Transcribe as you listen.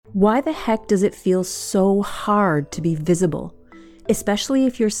Why the heck does it feel so hard to be visible? Especially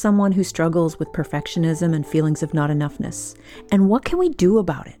if you're someone who struggles with perfectionism and feelings of not enoughness. And what can we do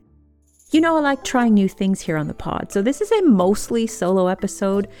about it? You know, I like trying new things here on the pod, so this is a mostly solo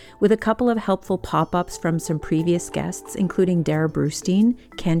episode with a couple of helpful pop-ups from some previous guests, including Dara Brustein,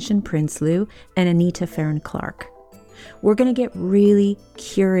 Kenshin Prinsloo, and Anita Farron-Clark. We're going to get really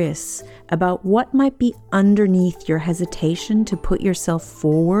curious about what might be underneath your hesitation to put yourself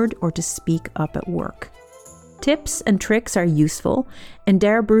forward or to speak up at work. Tips and tricks are useful, and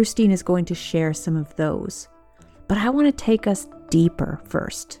Dara Brustein is going to share some of those. But I want to take us deeper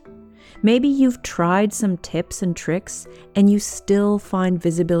first. Maybe you've tried some tips and tricks and you still find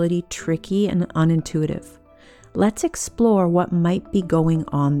visibility tricky and unintuitive. Let's explore what might be going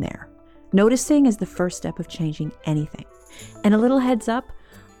on there. Noticing is the first step of changing anything. And a little heads up,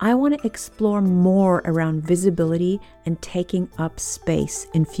 I want to explore more around visibility and taking up space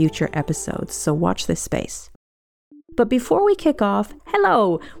in future episodes, so watch this space. But before we kick off,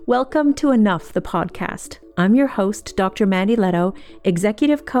 hello, welcome to Enough, the podcast. I'm your host, Dr. Mandy Leto,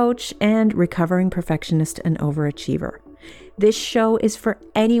 executive coach and recovering perfectionist and overachiever. This show is for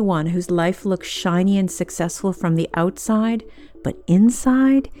anyone whose life looks shiny and successful from the outside, but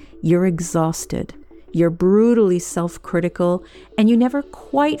inside, you're exhausted. You're brutally self-critical, and you never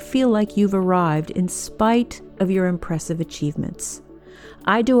quite feel like you've arrived in spite of your impressive achievements.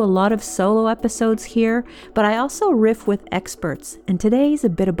 I do a lot of solo episodes here, but I also riff with experts, and today's a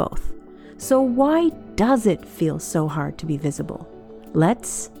bit of both. So why does it feel so hard to be visible?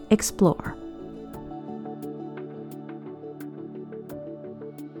 Let's explore.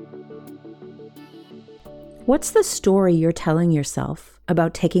 What's the story you're telling yourself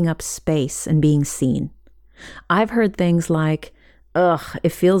about taking up space and being seen? I've heard things like, it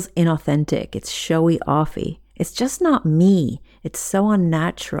feels inauthentic, it's showy-offy. It's just not me. It's so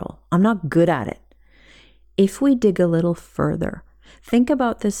unnatural. I'm not good at it. If we dig a little further, think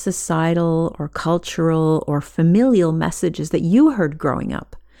about the societal or cultural or familial messages that you heard growing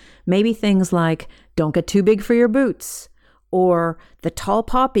up. Maybe things like, don't get too big for your boots, or the tall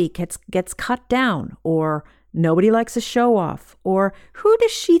poppy gets cut down, or nobody likes a show off, or who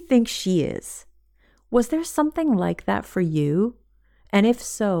does she think she is? Was there something like that for you? And if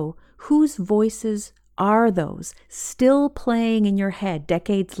so, whose voices are those still playing in your head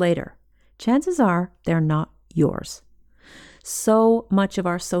decades later? Chances are they're not yours. So much of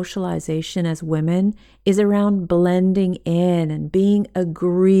our socialization as women is around blending in and being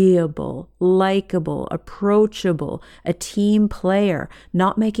agreeable, likable, approachable, a team player,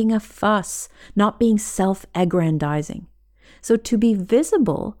 not making a fuss, not being self-aggrandizing. So to be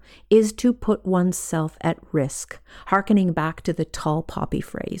visible is to put oneself at risk, hearkening back to the tall poppy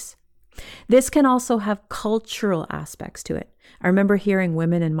phrase. This can also have cultural aspects to it. I remember hearing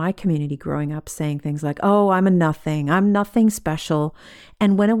women in my community growing up saying things like, oh, I'm nothing special.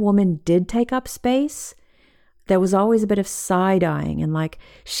 And when a woman did take up space, there was always a bit of side-eyeing and like,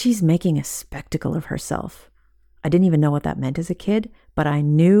 she's making a spectacle of herself. I didn't even know what that meant as a kid, but I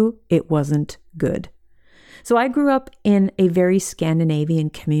knew it wasn't good. So I grew up in a very Scandinavian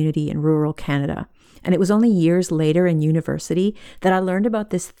community in rural Canada. And it was only years later in university that I learned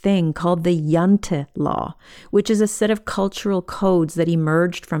about this thing called the Jante Law, which is a set of cultural codes that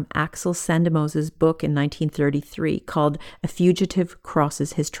emerged from Axel Sandemose' book in 1933 called A Fugitive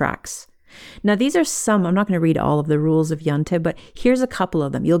Crosses His Tracks. Now, these are some, I'm not going to read all of the rules of Jante, but here's a couple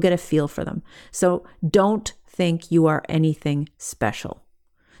of them. You'll get a feel for them. So don't think you are anything special.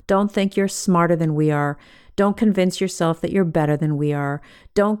 Don't think you're smarter than we are. Don't convince yourself that you're better than we are.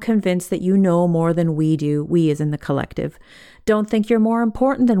 Don't convince that you know more than we do, we as in the collective. Don't think you're more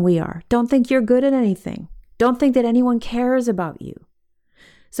important than we are. Don't think you're good at anything. Don't think that anyone cares about you.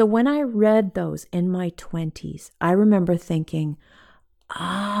 So when I read those in my 20s, I remember thinking,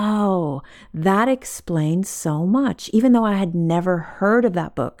 oh, that explains so much. Even though I had never heard of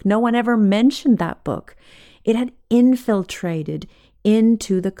that book, no one ever mentioned that book. It had infiltrated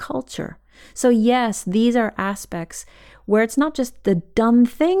into the culture. So yes, these are aspects where it's not just the dumb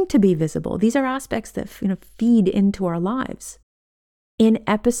thing to be visible. These are aspects that feed into our lives. In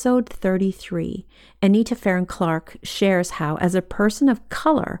episode 33, Anita Farron-Clark shares how, as a person of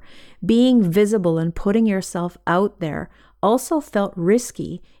color, being visible and putting yourself out there also felt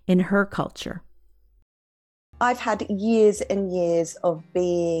risky in her culture. I've had years and years of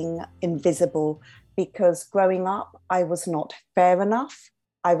being invisible because growing up, I was not fair enough.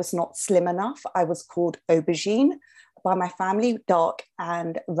 I was not slim enough. I was called aubergine by my family, dark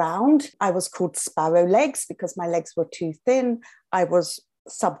and round. I was called sparrow legs because my legs were too thin. I was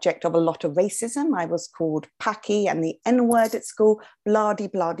subject of a lot of racism. I was called Paki and the N-word at school, blah, de,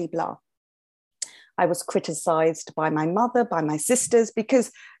 blah, de, blah. I was criticized by my mother, by my sisters,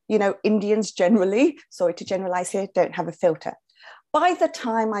 because, Indians generally, sorry to generalize here, don't have a filter. By the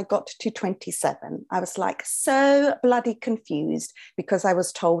time I got to 27, I was like so bloody confused because I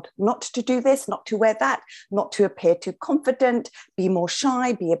was told not to do this, not to wear that, not to appear too confident, be more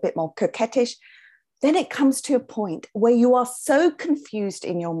shy, be a bit more coquettish. Then it comes to a point where you are so confused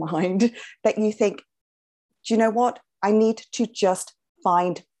in your mind that you think, do you know what? I need to just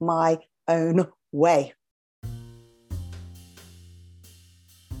find my own way.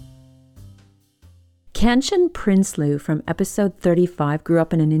 Kanchan Prinsloo from episode 35 grew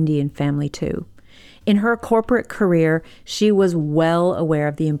up in an Indian family too. In her corporate career, she was well aware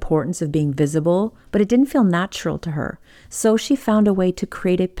of the importance of being visible, but it didn't feel natural to her. So she found a way to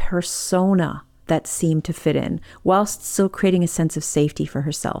create a persona that seemed to fit in, whilst still creating a sense of safety for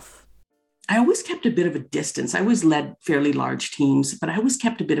herself. I always kept a bit of a distance. I always led fairly large teams, but I always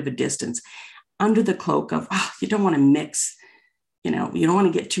kept a bit of a distance under the cloak of, you don't want to mix. You don't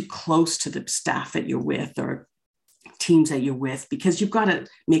want to get too close to the staff that you're with or teams that you're with because you've got to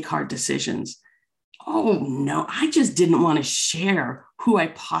make hard decisions. Oh, no, I just didn't want to share who I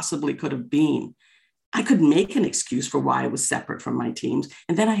possibly could have been. I could make an excuse for why I was separate from my teams.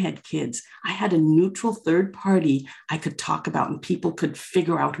 And then I had kids. I had a neutral third party I could talk about and people could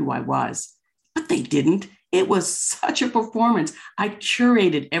figure out who I was. But they didn't. It was such a performance. I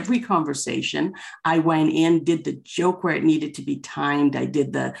curated every conversation. I went in, did the joke where it needed to be timed. I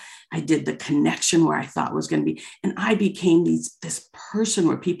did the connection where I thought was going to be, and I became this person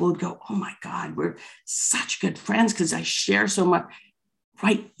where people would go, oh my God, we're such good friends because I share so much.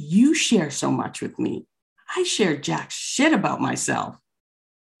 Right? You share so much with me. I share jack shit about myself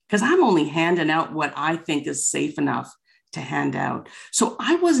because I'm only handing out what I think is safe enough to hand out. So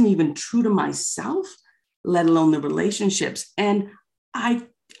I wasn't even true to myself, let alone the relationships. And I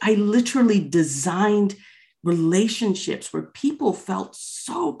literally designed relationships where people felt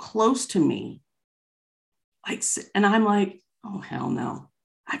so close to me. And I'm like, oh, hell no.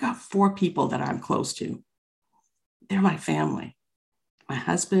 I got 4 people that I'm close to. They're my family, my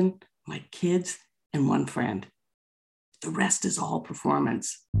husband, my kids, and 1 friend. The rest is all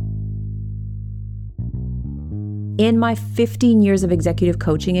performance. In my 15 years of executive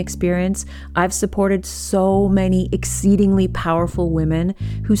coaching experience, I've supported so many exceedingly powerful women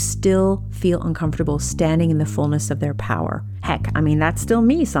who still feel uncomfortable standing in the fullness of their power. Heck, that's still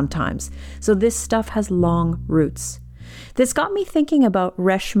me sometimes. So this stuff has long roots. This got me thinking about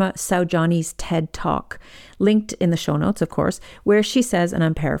Reshma Saujani's TED Talk, linked in the show notes, of course, where she says, and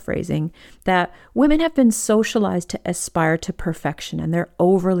I'm paraphrasing, that women have been socialized to aspire to perfection and they're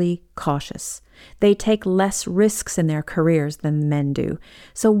overly cautious. They take less risks in their careers than men do.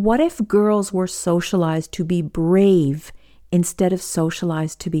 So what if girls were socialized to be brave instead of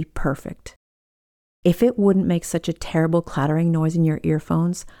socialized to be perfect? If it wouldn't make such a terrible clattering noise in your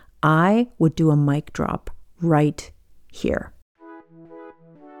earphones, I would do a mic drop right here.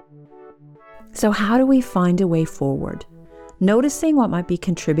 So how do we find a way forward? Noticing what might be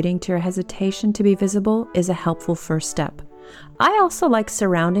contributing to your hesitation to be visible is a helpful first step. I also like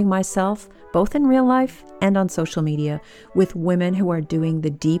surrounding myself, both in real life and on social media, with women who are doing the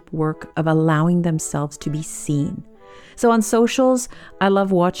deep work of allowing themselves to be seen. So on socials, I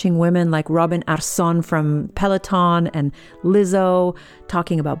love watching women like Robin Arson from Peloton and Lizzo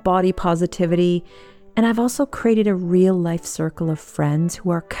talking about body positivity. And I've also created a real life circle of friends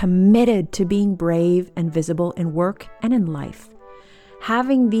who are committed to being brave and visible in work and in life.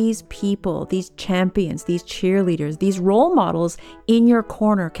 Having these people, these champions, these cheerleaders, these role models in your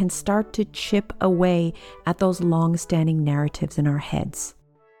corner can start to chip away at those long-standing narratives in our heads.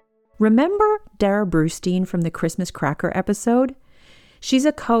 Remember Dara Brustein from the Christmas Cracker episode? She's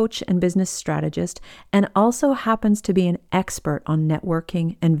a coach and business strategist and also happens to be an expert on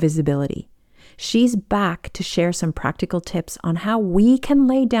networking and visibility. She's back to share some practical tips on how we can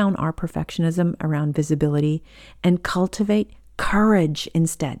lay down our perfectionism around visibility and cultivate courage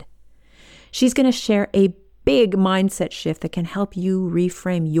instead. She's going to share a big mindset shift that can help you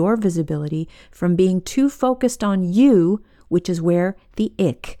reframe your visibility from being too focused on you, which is where the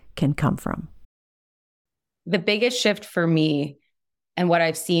ick can come from. The biggest shift for me and what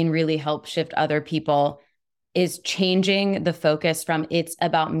I've seen really help shift other people is changing the focus from it's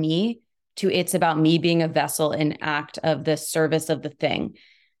about me to it's about me being a vessel in act of the service of the thing.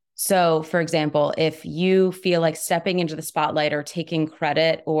 So for example, if you feel like stepping into the spotlight or taking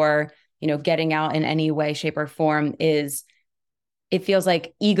credit or, getting out in any way, shape, or form it feels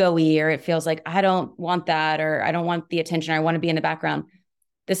like ego-y, or it feels like I don't want that, or I don't want the attention, I want to be in the background.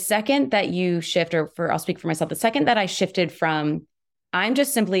 The second that you shift, I'll speak for myself, the second that I shifted from, I'm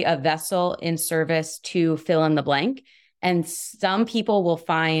just simply a vessel in service to fill in the blank. And some people will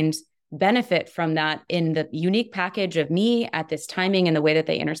find benefit from that in the unique package of me at this timing and the way that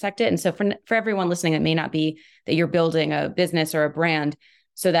they intersect it. And so for everyone listening, it may not be that you're building a business or a brand,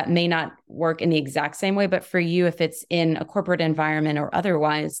 so that may not work in the exact same way. But for you, if it's in a corporate environment or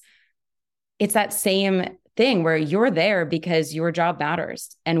otherwise, it's that same thing where you're there because your job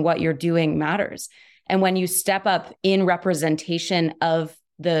matters and what you're doing matters. And when you step up in representation of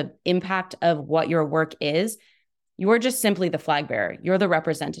the impact of what your work is, you're just simply the flag bearer. You're the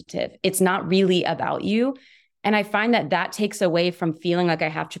representative. It's not really about you. And I find that takes away from feeling like I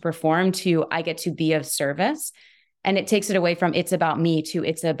have to perform to I get to be of service. And it takes it away from it's about me to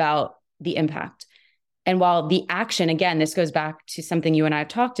it's about the impact. And while the action, again, this goes back to something you and I have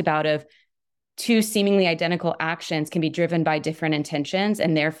talked about of two seemingly identical actions can be driven by different intentions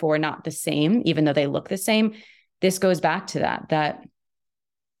and therefore not the same, even though they look the same. This goes back to that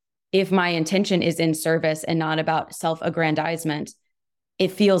if my intention is in service and not about self-aggrandizement,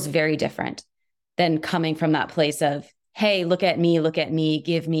 it feels very different than coming from that place of, hey, look at me,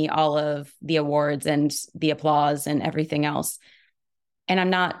 give me all of the awards and the applause and everything else. And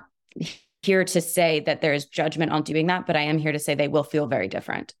I'm not here to say that there's judgment on doing that, but I am here to say they will feel very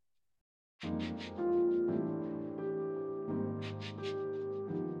different.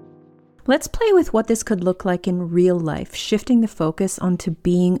 Let's play with what this could look like in real life, shifting the focus onto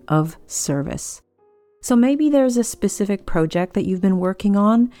being of service. So maybe there's a specific project that you've been working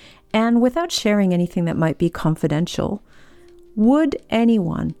on, and without sharing anything that might be confidential, would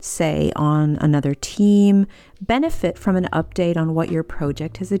anyone, say on another team, benefit from an update on what your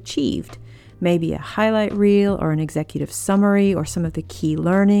project has achieved? Maybe a highlight reel or an executive summary or some of the key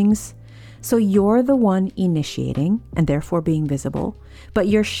learnings. So you're the one initiating and therefore being visible, but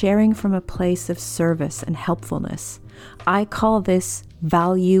you're sharing from a place of service and helpfulness. I call this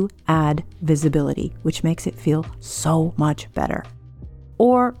value add visibility, which makes it feel so much better.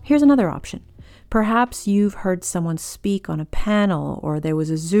 Or here's another option. Perhaps you've heard someone speak on a panel, or there was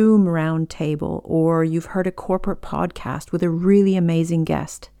a Zoom roundtable, or you've heard a corporate podcast with a really amazing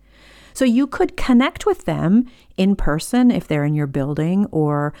guest. So you could connect with them in person if they're in your building,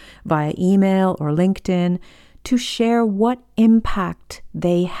 or via email or LinkedIn to share what impact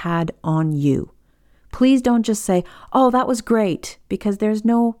they had on you. Please don't just say, oh, that was great, because there's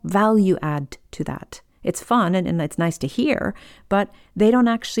no value add to that. It's fun and it's nice to hear, but they don't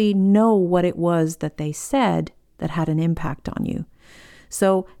actually know what it was that they said that had an impact on you.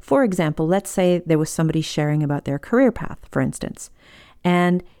 So, for example, let's say there was somebody sharing about their career path, for instance,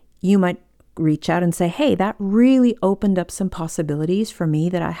 and you might reach out and say, hey, that really opened up some possibilities for me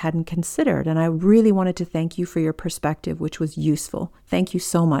that I hadn't considered. And I really wanted to thank you for your perspective, which was useful. Thank you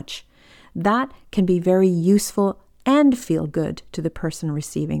so much. That can be very useful and feel good to the person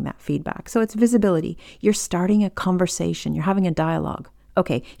receiving that feedback. So it's visibility. You're starting a conversation. You're having a dialogue.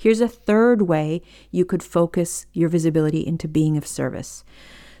 Okay, here's a third way you could focus your visibility into being of service.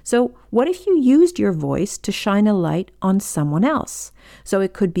 So what if you used your voice to shine a light on someone else? So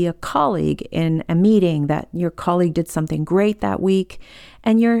it could be a colleague in a meeting that your colleague did something great that week,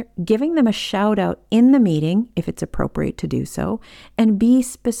 and you're giving them a shout out in the meeting, if it's appropriate to do so, and be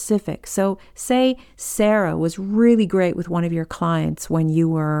specific. So say Sarah was really great with one of your clients when you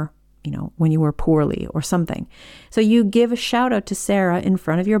were poorly or something. So you give a shout out to Sarah in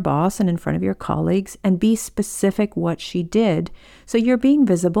front of your boss and in front of your colleagues and be specific what she did. So you're being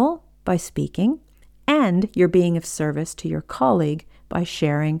visible by speaking, and you're being of service to your colleague by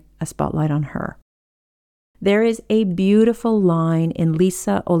sharing a spotlight on her. There is a beautiful line in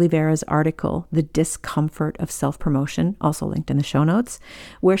Lisa Oliveira's article, The Discomfort of Self-Promotion, also linked in the show notes,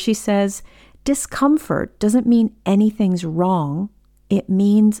 where she says, discomfort doesn't mean anything's wrong. It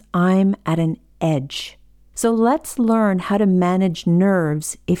means I'm at an edge. So let's learn how to manage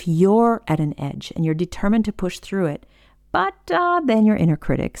nerves if you're at an edge and you're determined to push through it, but then your inner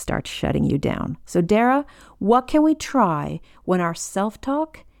critic starts shutting you down. So Dara, what can we try when our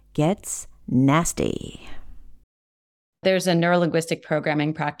self-talk gets nasty? There's a neurolinguistic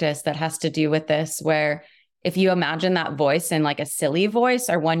programming practice that has to do with this, where if you imagine that voice in like a silly voice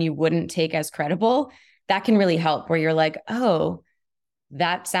or one you wouldn't take as credible, that can really help, where you're like, oh,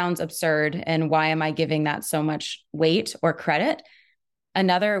 that sounds absurd. And why am I giving that so much weight or credit?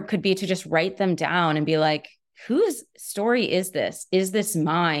 Another could be to just write them down and be like, whose story is this? Is this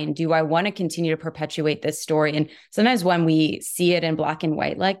mine? Do I want to continue to perpetuate this story? And sometimes when we see it in black and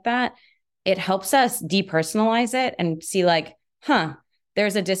white like that, it helps us depersonalize it and see like,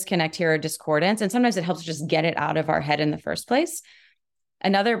 there's a disconnect here or discordance. And sometimes it helps just get it out of our head in the first place.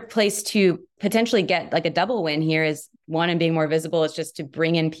 Another place to potentially get like a double win here is one, and being more visible is just to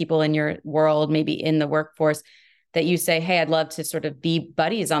bring in people in your world, maybe in the workforce, that you say, hey, I'd love to sort of be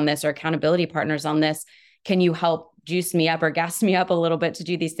buddies on this or accountability partners on this. Can you help juice me up or gas me up a little bit to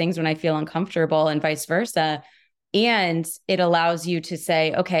do these things when I feel uncomfortable, and vice versa? And it allows you to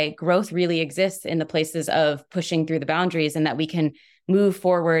say, okay, growth really exists in the places of pushing through the boundaries, and that we can move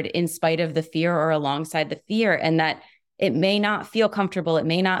forward in spite of the fear or alongside the fear, and that it may not feel comfortable. It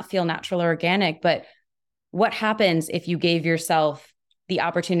may not feel natural or organic, but what happens if you gave yourself the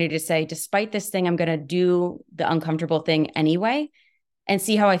opportunity to say, despite this thing, I'm going to do the uncomfortable thing anyway and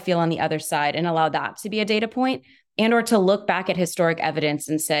see how I feel on the other side, and allow that to be a data point, and or to look back at historic evidence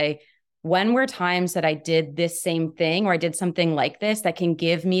and say, when were times that I did this same thing or I did something like this that can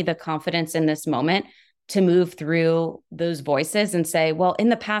give me the confidence in this moment to move through those voices and say, well, in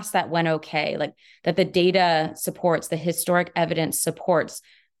the past that went okay, like that the data supports, the historic evidence supports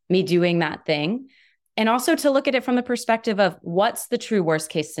me doing that thing. And also to look at it from the perspective of what's the true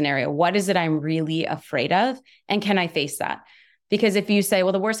worst case scenario? What is it I'm really afraid of? And can I face that? Because if you say,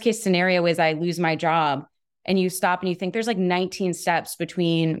 well, the worst case scenario is I lose my job, and you stop and you think there's like 19 steps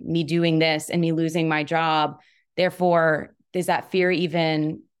between me doing this and me losing my job. Therefore, is that fear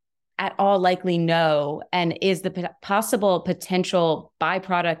even at all likely? No. And is the possible potential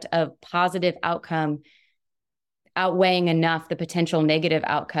byproduct of positive outcome outweighing enough the potential negative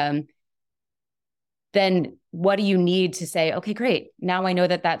outcome? Then what do you need to say, okay, great. Now I know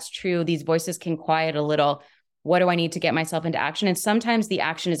that that's true. These voices can quiet a little. What do I need to get myself into action? And sometimes the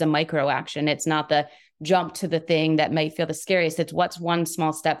action is a micro action. It's not the jump to the thing that might feel the scariest. It's what's one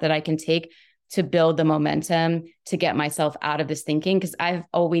small step that I can take to build the momentum to get myself out of this thinking. Because I've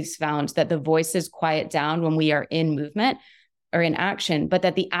always found that the voices quiet down when we are in movement or in action, but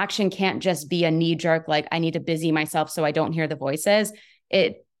that the action can't just be a knee jerk, like I need to busy myself so I don't hear the voices.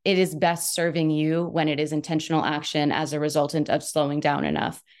 It is best serving you when it is intentional action as a resultant of slowing down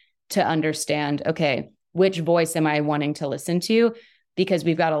enough to understand, okay, which voice am I wanting to listen to? Because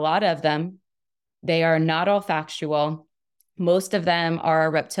we've got a lot of them. They are not all factual. Most of them are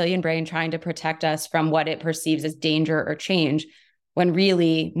our reptilian brain trying to protect us from what it perceives as danger or change, when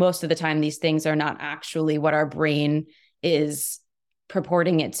really, most of the time, these things are not actually what our brain is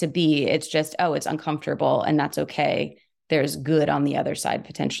purporting it to be. It's just, oh, it's uncomfortable, and that's okay. There's good on the other side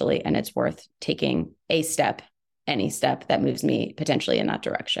potentially, and it's worth taking a step, any step that moves me potentially in that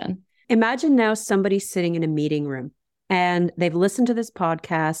direction. Imagine now somebody sitting in a meeting room and they've listened to this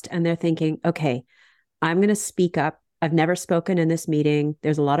podcast and they're thinking, okay, I'm going to speak up. I've never spoken in this meeting.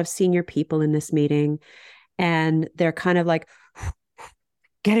 There's a lot of senior people in this meeting, and they're kind of like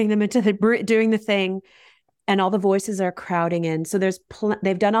getting them into doing the thing, and all the voices are crowding in. So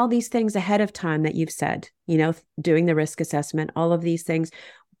they've done all these things ahead of time that you've said, doing the risk assessment, all of these things.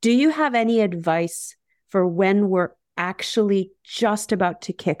 Do you have any advice for when we're actually just about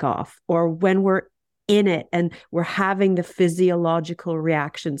to kick off, or when we're in it and we're having the physiological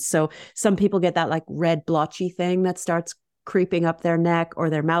reactions? So some people get that like red blotchy thing that starts creeping up their neck, or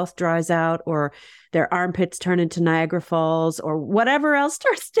their mouth dries out, or their armpits turn into Niagara Falls, or whatever else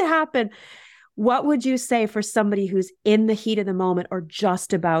starts to happen. What would you say for somebody who's in the heat of the moment or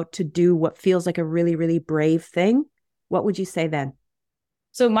just about to do what feels like a really, really brave thing? What would you say then?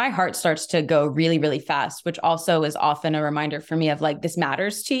 So my heart starts to go really, really fast, which also is often a reminder for me of like, this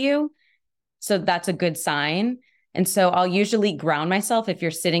matters to you. So that's a good sign. And so I'll usually ground myself. If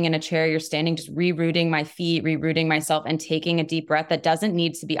you're sitting in a chair, you're standing, just rerouting my feet, rerouting myself, and taking a deep breath that doesn't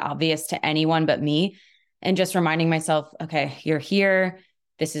need to be obvious to anyone but me. And just reminding myself, okay, you're here.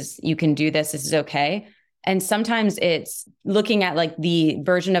 You can do this. This is okay. And sometimes it's looking at like the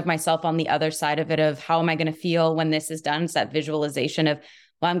version of myself on the other side of it, of how am I going to feel when this is done? It's that visualization of,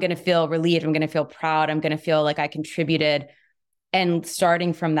 well, I'm going to feel relieved. I'm going to feel proud. I'm going to feel like I contributed, and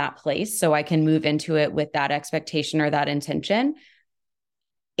starting from that place so I can move into it with that expectation or that intention.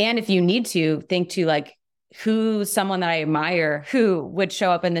 And if you need to, think to like, who's someone that I admire who would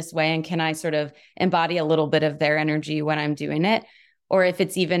show up in this way, and can I sort of embody a little bit of their energy when I'm doing it? Or if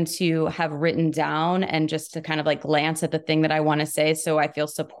it's even to have written down and just to kind of like glance at the thing that I want to say so I feel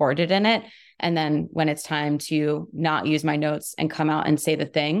supported in it. And then when it's time to not use my notes and come out and say the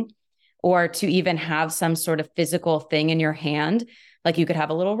thing, or to even have some sort of physical thing in your hand, like you could have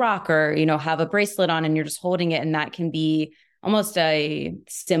a little rock, or, have a bracelet on and you're just holding it. And that can be almost a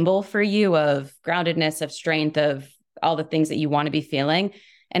symbol for you of groundedness, of strength, of all the things that you want to be feeling,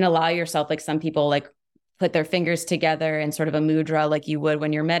 and allow yourself, like some people like put their fingers together in sort of a mudra like you would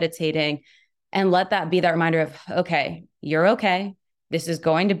when you're meditating, and let that be that reminder of, okay, you're okay. This is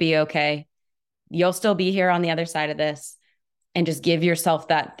going to be okay. You'll still be here on the other side of this. and just give yourself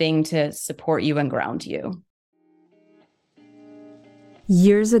that thing to support you and ground you.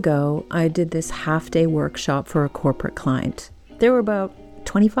 Years ago, I did this half-day workshop for a corporate client. There were about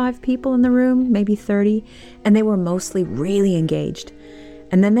 25 people in the room, maybe 30, and they were mostly really engaged.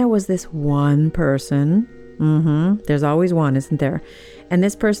 And then there was this one person. There's always one, isn't there? And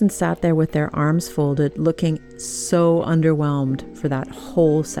this person sat there with their arms folded, looking so underwhelmed for that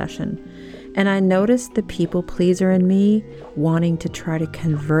whole session. And I noticed the people pleaser in me wanting to try to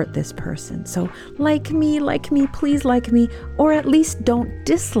convert this person. So like me, please like me, or at least don't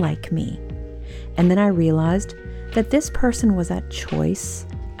dislike me. And then I realized that this person was at choice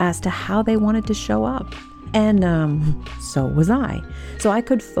as to how they wanted to show up. And so was I. So I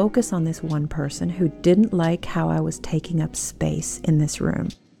could focus on this one person who didn't like how I was taking up space in this room.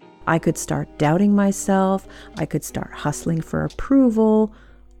 I could start doubting myself. I could start hustling for approval,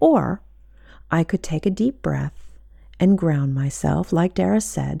 or I could take a deep breath and ground myself, like Dara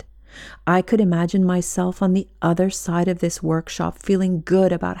said. I could imagine myself on the other side of this workshop feeling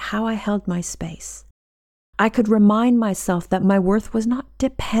good about how I held my space. I could remind myself that my worth was not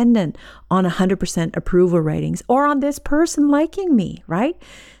dependent on 100% approval ratings or on this person liking me, right?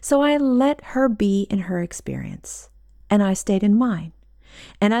 So I let her be in her experience, and I stayed in mine.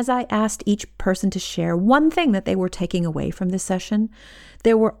 And as I asked each person to share one thing that they were taking away from this session,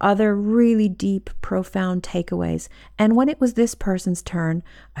 there were other really deep, profound takeaways. And when it was this person's turn,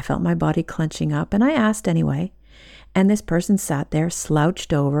 I felt my body clenching up, and I asked anyway. And this person sat there,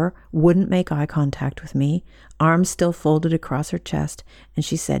 slouched over, wouldn't make eye contact with me, arms still folded across her chest, and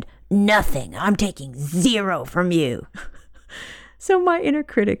she said, "Nothing. I'm taking 0 from you." So my inner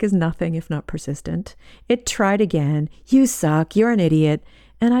critic is nothing if not persistent. It tried again. "You suck. You're an idiot."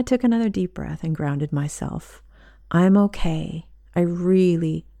 And I took another deep breath and grounded myself. I'm okay. I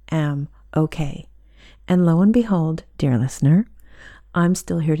really am okay. And lo and behold, dear listener, I'm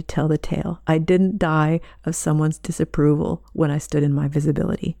still here to tell the tale. I didn't die of someone's disapproval when I stood in my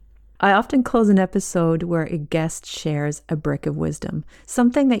visibility. I often close an episode where a guest shares a brick of wisdom,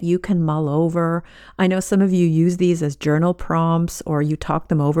 something that you can mull over. I know some of you use these as journal prompts, or you talk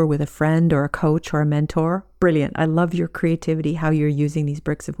them over with a friend or a coach or a mentor. Brilliant. I love your creativity, how you're using these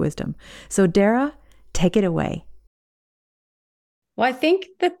bricks of wisdom. So Dara, take it away. Well, I think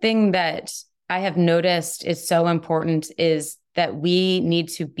the thing that I have noticed is so important is that we need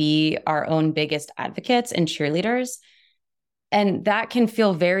to be our own biggest advocates and cheerleaders. And that can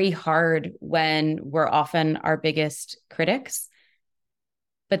feel very hard when we're often our biggest critics.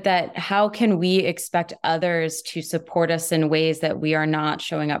 But that how can we expect others to support us in ways that we are not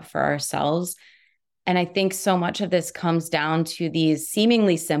showing up for ourselves? And I think so much of this comes down to these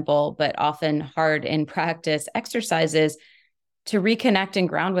seemingly simple, but often hard in practice exercises to reconnect and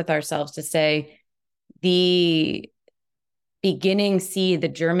ground with ourselves, to say the beginning seed, the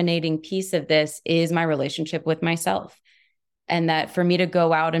germinating piece of this is my relationship with myself. And that for me to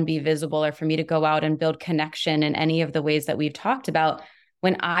go out and be visible, or for me to go out and build connection in any of the ways that we've talked about,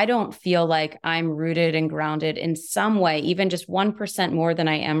 when I don't feel like I'm rooted and grounded in some way, even just 1% more than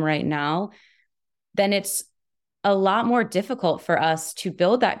I am right now, then it's a lot more difficult for us to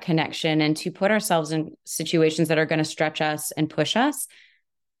build that connection and to put ourselves in situations that are going to stretch us and push us,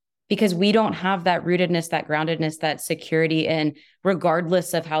 because we don't have that rootedness, that groundedness, that security. And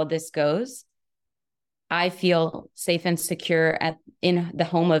regardless of how this goes, I feel safe and secure in the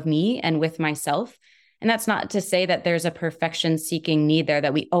home of me and with myself. And that's not to say that there's a perfection seeking need there,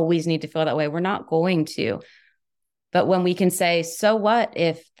 that we always need to feel that way. We're not going to. But when we can say, so what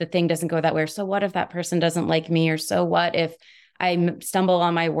if the thing doesn't go that way? Or so what if that person doesn't like me? Or so what if I stumble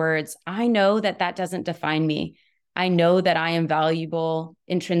on my words? I know that that doesn't define me. I know that I am valuable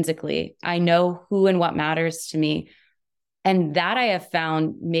intrinsically. I know who and what matters to me. And that I have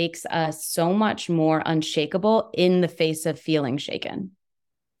found makes us so much more unshakable in the face of feeling shaken.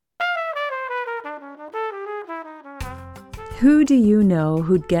 Who do you know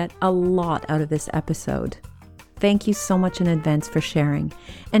who'd get a lot out of this episode? Thank you so much in advance for sharing.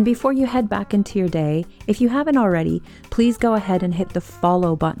 And before you head back into your day, if you haven't already, please go ahead and hit the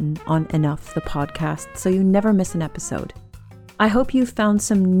follow button on Enough, the podcast, so you never miss an episode. I hope you found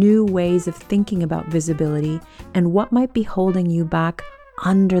some new ways of thinking about visibility and what might be holding you back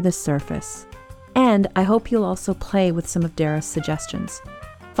under the surface. And I hope you'll also play with some of Dara's suggestions.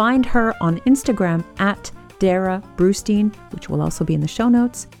 Find her on Instagram at Dara Brustein, which will also be in the show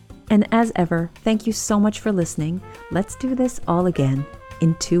notes. And as ever, thank you so much for listening. Let's do this all again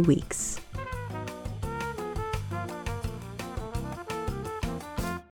in 2 weeks.